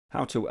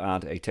how to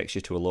add a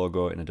texture to a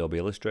logo in Adobe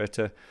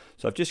Illustrator.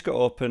 So I've just got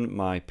open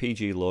my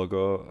PG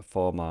logo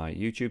for my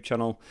YouTube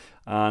channel,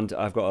 and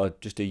I've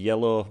got just a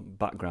yellow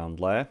background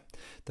layer.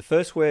 The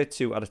first way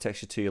to add a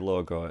texture to your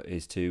logo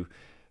is to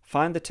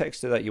find the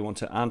texture that you want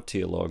to add to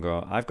your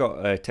logo. I've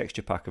got a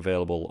texture pack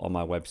available on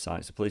my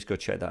website, so please go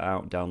check that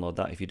out, download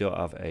that if you don't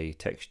have a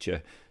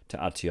texture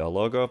to add to your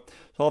logo.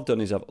 So all I've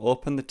done is I've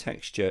opened the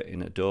texture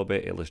in Adobe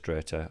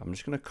Illustrator. I'm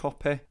just going to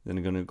copy, then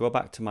I'm going to go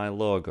back to my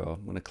logo.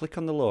 I'm going to click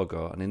on the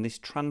logo, and in this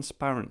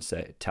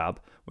transparency tab,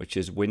 which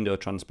is window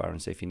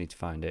transparency if you need to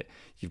find it,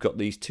 you've got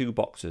these two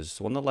boxes.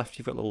 So on the left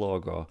you've got the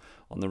logo,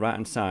 on the right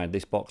hand side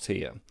this box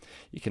here,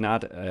 you can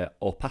add an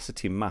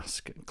opacity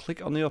mask.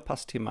 Click on the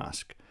opacity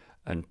mask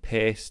and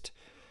paste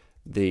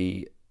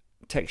the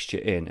texture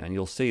in, and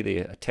you'll see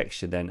the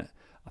texture then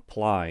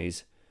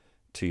applies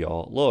to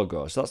your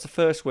logo. So that's the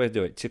first way to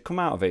do it. To come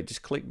out of it,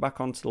 just click back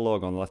onto the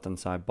logo on the left hand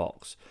side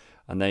box,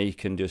 and there you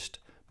can just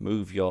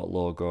move your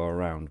logo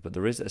around. But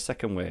there is a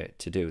second way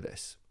to do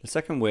this. The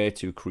second way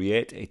to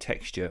create a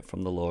texture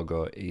from the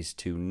logo is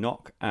to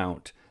knock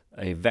out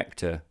a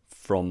vector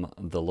from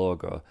the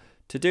logo.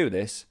 To do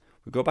this,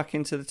 we go back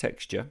into the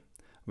texture,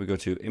 we go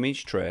to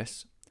image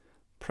trace,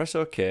 press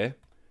OK,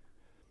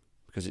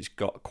 because it's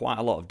got quite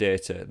a lot of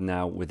data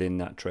now within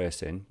that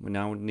tracing. We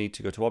now need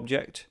to go to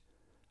object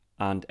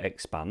and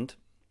expand.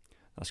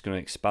 That's going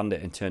to expand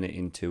it and turn it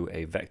into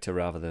a vector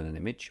rather than an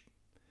image.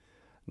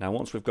 Now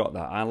once we've got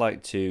that, I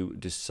like to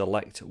just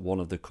select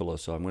one of the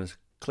colors. So I'm going to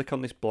click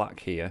on this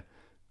black here,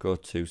 go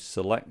to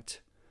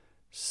select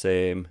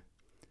same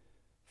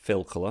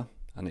fill color,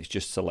 and it's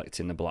just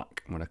selecting the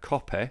black. I'm going to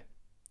copy, and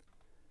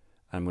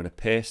I'm going to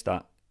paste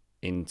that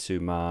into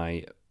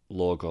my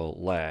logo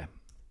layer.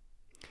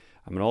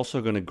 I'm also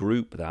going to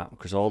group that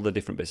because all the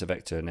different bits of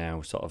vector are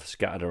now sort of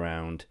scattered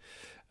around,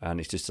 and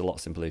it's just a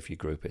lot simpler if you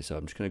group it. So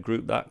I'm just going to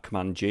group that,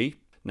 Command G.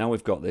 Now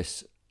we've got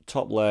this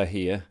top layer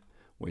here,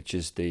 which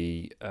is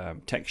the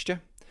texture,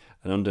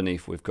 and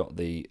underneath we've got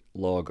the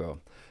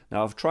logo.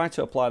 Now I've tried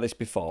to apply this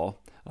before,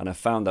 and I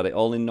found that it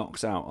only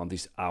knocks out on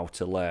this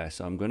outer layer.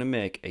 So I'm going to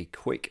make a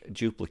quick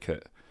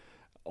duplicate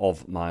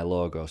of my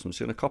logo. So I'm just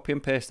going to copy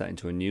and paste that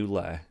into a new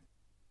layer.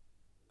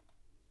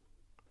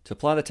 To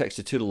apply the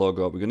texture to the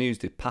logo, we're going to use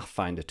the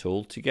Pathfinder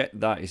tool. To get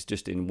that is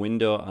just in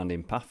Window and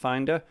in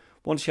Pathfinder.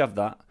 Once you have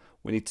that,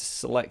 we need to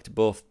select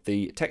both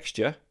the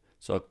texture.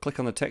 So click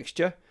on the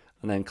texture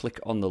and then click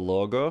on the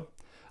logo.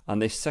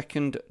 And this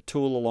second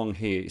tool along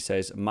here, it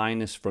says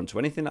minus front. So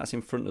anything that's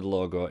in front of the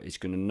logo is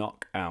going to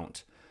knock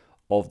out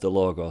of the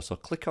logo. So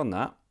click on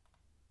that.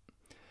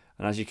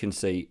 And as you can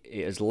see,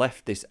 it has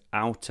left this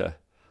outer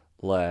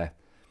layer.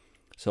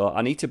 So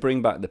I need to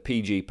bring back the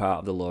PG part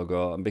of the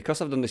logo, and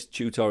because I've done this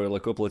tutorial a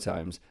couple of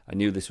times, I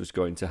knew this was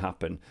going to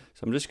happen.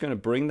 So I'm just going to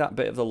bring that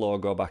bit of the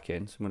logo back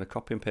in. So I'm going to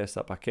copy and paste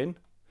that back in.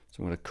 So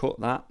I'm going to cut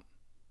that.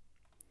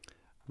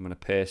 I'm going to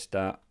paste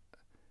that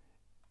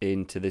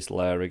into this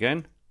layer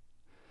again.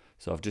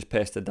 So I've just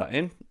pasted that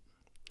in.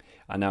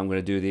 And now I'm going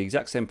to do the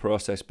exact same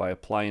process by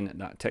applying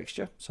that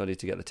texture. So I need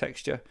to get the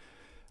texture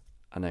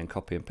and then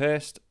copy and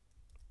paste.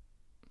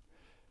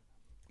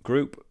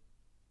 Group.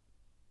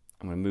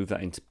 I'm going to move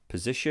that into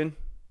position.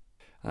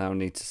 I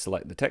need to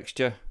select the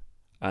texture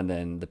and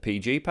then the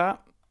PG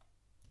part.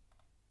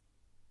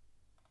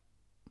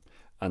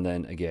 And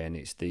then again,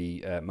 it's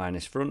the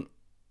minus front.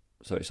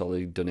 So it's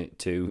already done it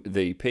to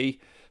the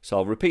P. So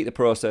I'll repeat the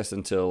process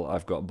until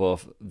I've got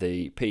both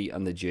the P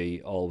and the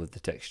G all with the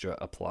texture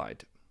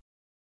applied.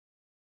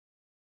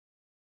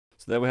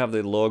 So there we have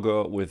the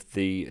logo with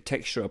the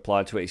texture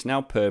applied to it. It's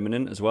now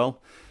permanent as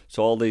well.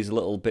 So all these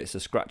little bits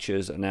of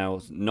scratches are now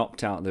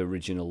knocked out the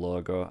original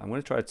logo. I'm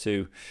going to try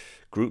to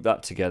group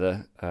that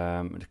together.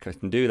 I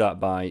can do that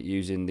by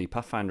using the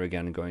Pathfinder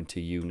again and going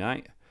to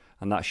Unite.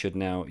 And that should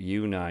now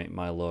unite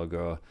my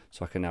logo,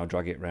 so I can now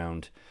drag it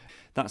around.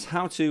 That's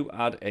how to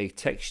add a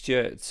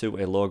texture to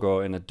a logo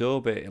in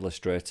Adobe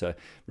Illustrator.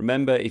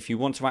 Remember, if you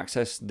want to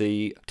access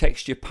the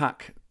texture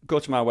pack, go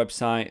to my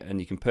website and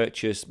you can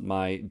purchase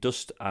my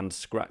Dust and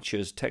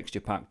Scratches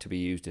texture pack to be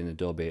used in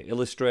Adobe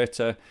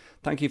Illustrator.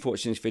 Thank you for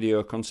watching this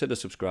video. Consider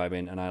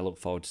subscribing, and I look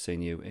forward to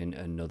seeing you in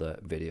another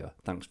video.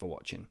 Thanks for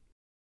watching.